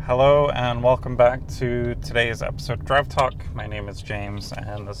Hello and welcome back to today's episode of Drive Talk. My name is James,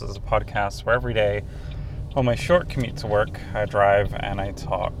 and this is a podcast where every day on my short commute to work, I drive and I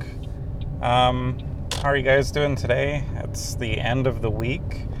talk. How are you guys doing today? It's the end of the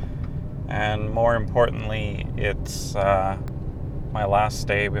week, and more importantly, it's my last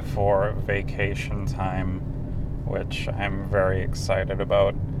day before vacation time, which I'm very excited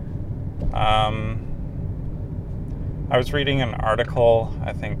about. I was reading an article,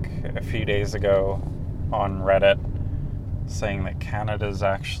 I think a few days ago on Reddit, saying that Canada is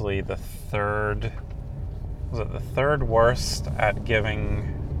actually the third worst at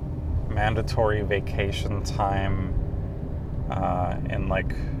giving mandatory vacation time in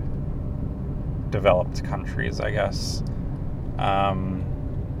like developed countries, I guess. I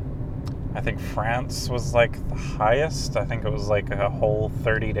think France was like the highest. I think it was like a whole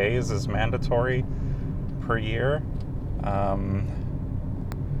 30 days is mandatory per year.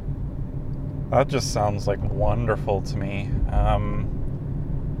 That just sounds like wonderful to me.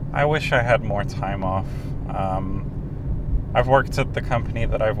 I wish I had more time off. I've worked at the company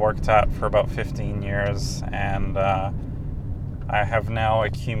that I've worked at for about 15 years, and I have now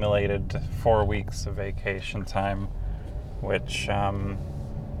accumulated 4 weeks of vacation time, which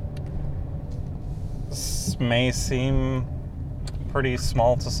may seem pretty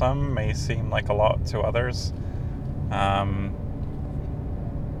small to some, may seem like a lot to others.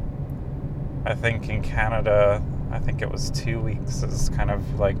 I think in Canada, I think it was 2 weeks is kind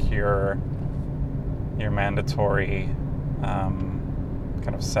of like your mandatory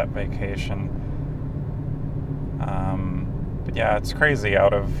kind of set vacation. But yeah, it's crazy.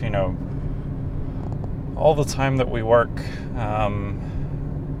 Out of, all the time that we work,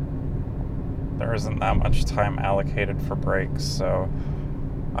 there isn't that much time allocated for breaks. So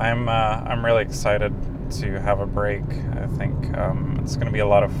I'm really excited to have a break. I think it's going to be a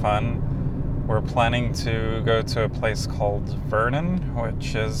lot of fun. We're planning to go to a place called Vernon,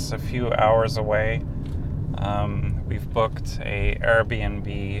 which is a few hours away. We've booked a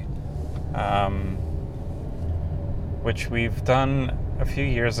Airbnb, which we've done a few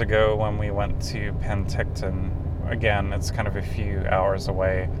years ago when we went to Penticton. Again, it's kind of a few hours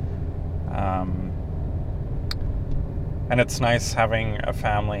away. And it's nice having a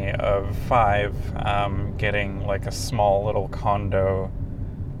family of 5, getting like a small little condo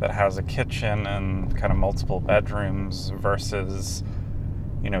that has a kitchen and kind of multiple bedrooms versus,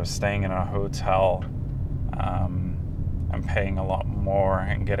 staying in a hotel and paying a lot more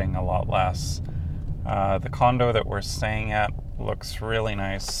and getting a lot less. The condo that we're staying at looks really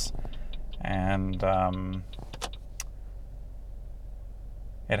nice, and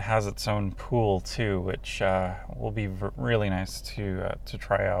it has its own pool too, which will be really nice to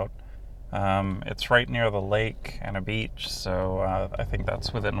try out. It's right near the lake and a beach, so I think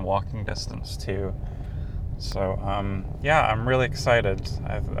that's within walking distance too. So yeah, I'm really excited.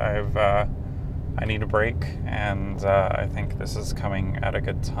 I need a break, and I think this is coming at a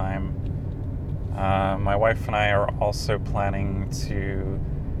good time. My wife and I are also planning to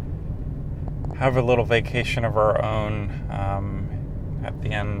have a little vacation of our own at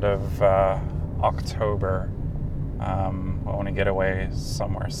the end of October. I want to get away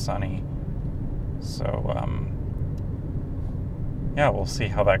somewhere sunny. So, yeah, we'll see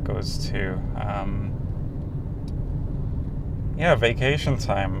how that goes too. Yeah, vacation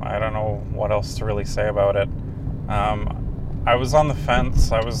time. I don't know what else to really say about it. I was on the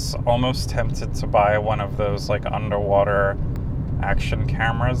fence. I was almost tempted to buy one of those like underwater action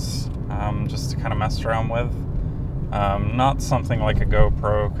cameras, just to kind of mess around with. Not something like a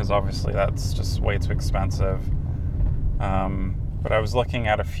GoPro, because obviously that's just way too expensive. But I was looking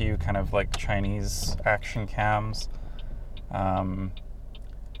at a few kind of like Chinese action cams.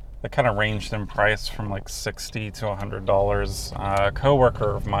 They kind of ranged in price from like $60 to $100. A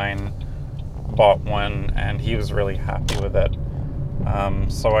coworker of mine bought one, and he was really happy with it.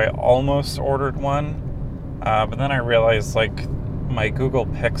 So I almost ordered one, but then I realized like my Google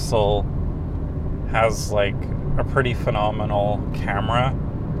Pixel has like a pretty phenomenal camera.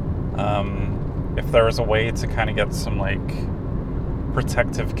 If there was a way to kind of get some like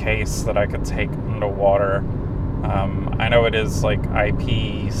protective case that I could take underwater, I know it is like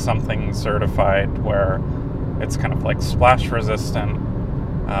IP something certified where it's kind of like splash resistant,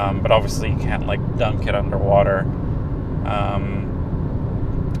 but obviously you can't like dunk it underwater.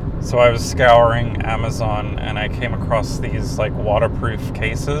 So I was scouring Amazon, and I came across these like waterproof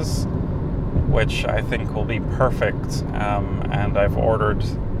cases, which I think will be perfect, and I've ordered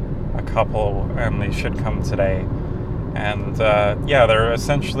a couple, and they should come today. And yeah, they're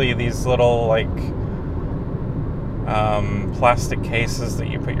essentially these little like plastic cases that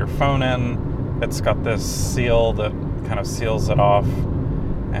you put your phone in. It's got this seal that kind of seals it off,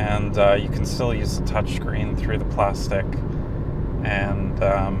 and you can still use the touchscreen through the plastic. And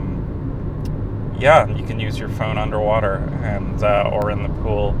yeah, you can use your phone underwater and or in the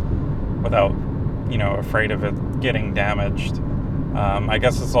pool without, afraid of it getting damaged. I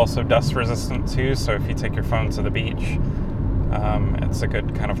guess it's also dust resistant too, so if you take your phone to the beach, it's a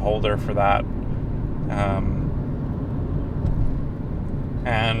good kind of holder for that.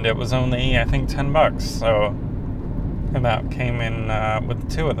 And it was only, I think, $10. So, and that came in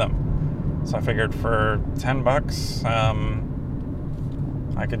with 2 of them. So I figured for $10,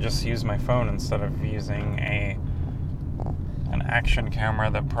 I could just use my phone instead of using an action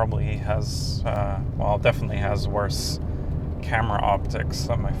camera that probably has, definitely has worse camera optics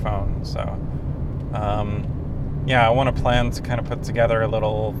than my phone. So, I want to plan to kind of put together a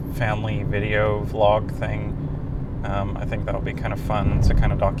little family video vlog thing. I think that'll be kind of fun to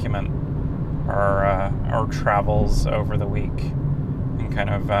kind of document our travels over the week and kind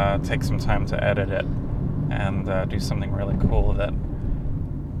of take some time to edit it and do something really cool with it.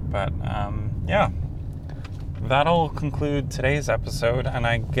 But that'll conclude today's episode, and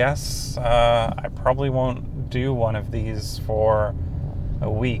I guess I probably won't do one of these for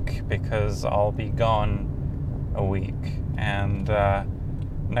a week because I'll be gone a week. And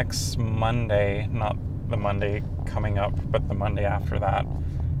next Monday, not the Monday coming up, but the Monday after that,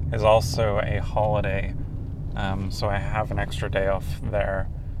 is also a holiday. So I have an extra day off there.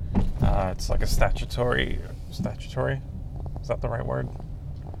 It's like a statutory? Is that the right word?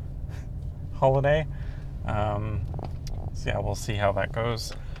 Holiday. So yeah, we'll see how that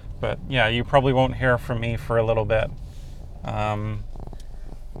goes. But yeah, you probably won't hear from me for a little bit.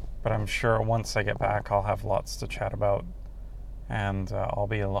 But I'm sure once I get back, I'll have lots to chat about, and I'll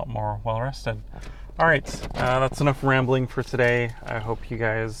be a lot more well-rested. All right, that's enough rambling for today. I hope you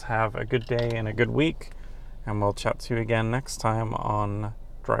guys have a good day and a good week, and we'll chat to you again next time on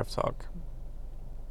Drive Talk.